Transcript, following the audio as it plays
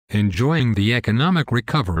Enjoying the economic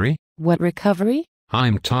recovery? What recovery?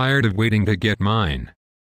 I'm tired of waiting to get mine.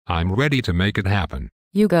 I'm ready to make it happen.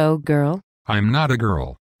 You go, girl. I'm not a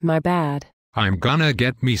girl. My bad. I'm gonna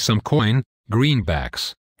get me some coin,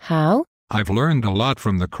 greenbacks. How? I've learned a lot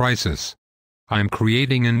from the crisis. I'm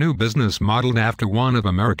creating a new business model after one of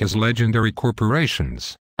America's legendary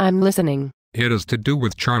corporations. I'm listening. It is to do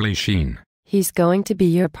with Charlie Sheen. He's going to be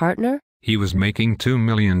your partner? He was making $2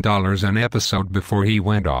 million an episode before he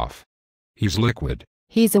went off. He's liquid.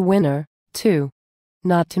 He's a winner, too.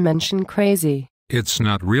 Not to mention crazy. It's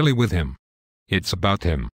not really with him. It's about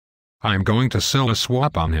him. I'm going to sell a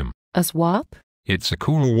swap on him. A swap? It's a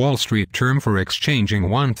cool Wall Street term for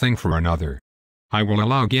exchanging one thing for another. I will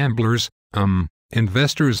allow gamblers,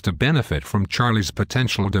 investors to benefit from Charlie's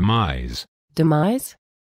potential demise. Demise?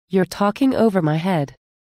 You're talking over my head.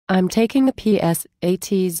 I'm taking the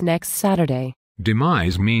PSATs next Saturday.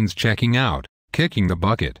 Demise means checking out, kicking the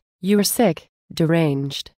bucket. You're sick,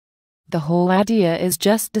 deranged. The whole idea is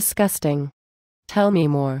just disgusting. Tell me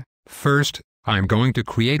more. First, I'm going to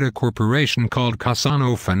create a corporation called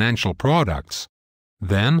Casano Financial Products.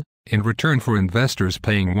 Then, in return for investors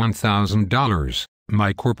paying $1,000,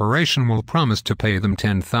 my corporation will promise to pay them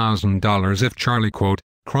 $10,000 if Charlie, quote,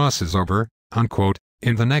 crosses over, unquote,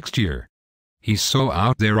 in the next year. He's so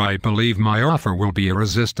out there I believe my offer will be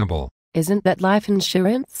irresistible. Isn't that life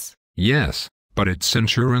insurance? Yes, but it's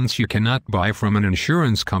insurance you cannot buy from an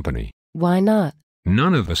insurance company. Why not?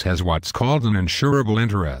 None of us has what's called an insurable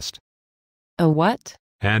interest. A what?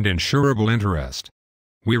 An insurable interest.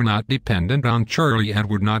 We're not dependent on Charlie and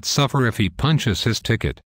would not suffer if he punches his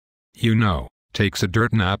ticket. You know, takes a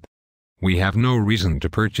dirt nap. We have no reason to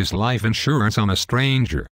purchase life insurance on a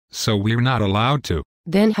stranger, so we're not allowed to.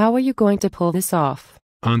 Then how are you going to pull this off?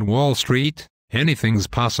 On Wall Street, anything's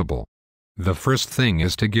possible. The first thing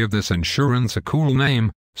is to give this insurance a cool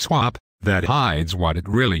name, swap, that hides what it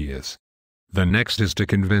really is. The next is to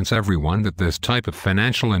convince everyone that this type of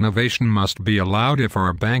financial innovation must be allowed if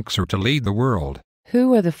our banks are to lead the world.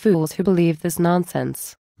 Who are the fools who believe this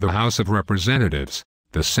nonsense? The House of Representatives,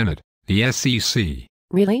 the Senate, the SEC.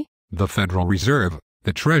 Really? The Federal Reserve,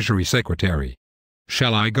 the Treasury Secretary.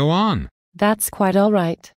 Shall I go on? That's quite all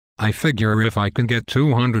right. I figure if I can get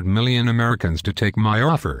 200 million Americans to take my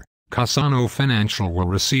offer, Casano Financial will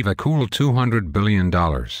receive a cool $200 billion.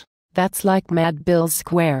 That's like Mad Bills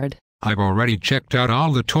squared. I've already checked out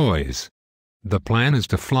all the toys. The plan is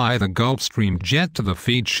to fly the Gulfstream jet to the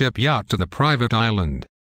feed ship yacht to the private island.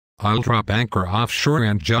 I'll drop anchor offshore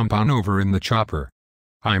and jump on over in the chopper.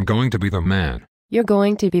 I'm going to be the man. You're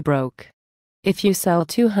going to be broke. If you sell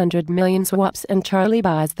 200 million swaps and Charlie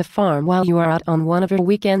buys the farm while you are out on one of your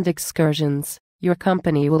weekend excursions, your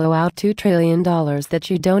company will owe out $2 trillion that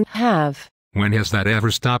you don't have. When has that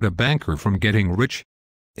ever stopped a banker from getting rich?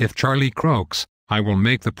 If Charlie croaks, I will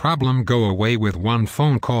make the problem go away with one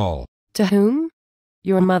phone call. To whom?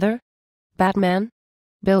 Your mother? Batman?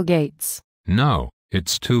 Bill Gates? No,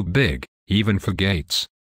 it's too big, even for Gates.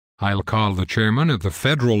 I'll call the chairman of the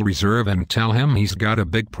Federal Reserve and tell him he's got a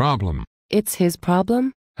big problem. It's his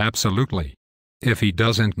problem? Absolutely. If he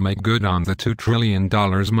doesn't make good on the $2 trillion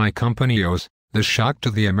my company owes, the shock to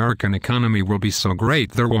the American economy will be so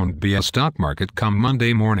great there won't be a stock market come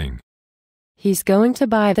Monday morning. He's going to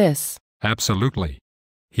buy this. Absolutely.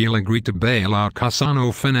 He'll agree to bail out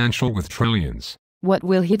Casano Financial with trillions. What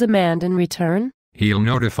will he demand in return? He'll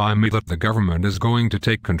notify me that the government is going to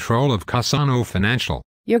take control of Casano Financial.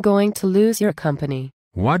 You're going to lose your company.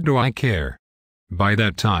 What do I care? By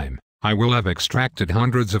that time, I will have extracted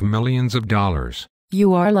hundreds of millions of dollars.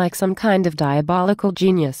 You are like some kind of diabolical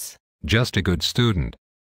genius. Just a good student.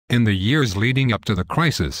 In the years leading up to the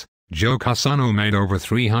crisis, Joe Casano made over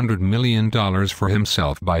 $300 million for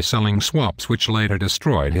himself by selling swaps which later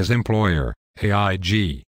destroyed his employer,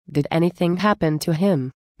 AIG. Did anything happen to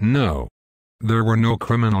him? No. There were no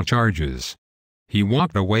criminal charges. He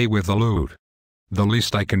walked away with the loot. The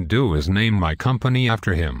least I can do is name my company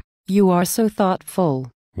after him. You are so thoughtful.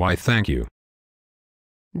 Why, thank you.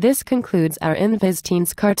 This concludes our Invis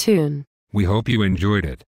Teens cartoon. We hope you enjoyed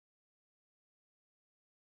it.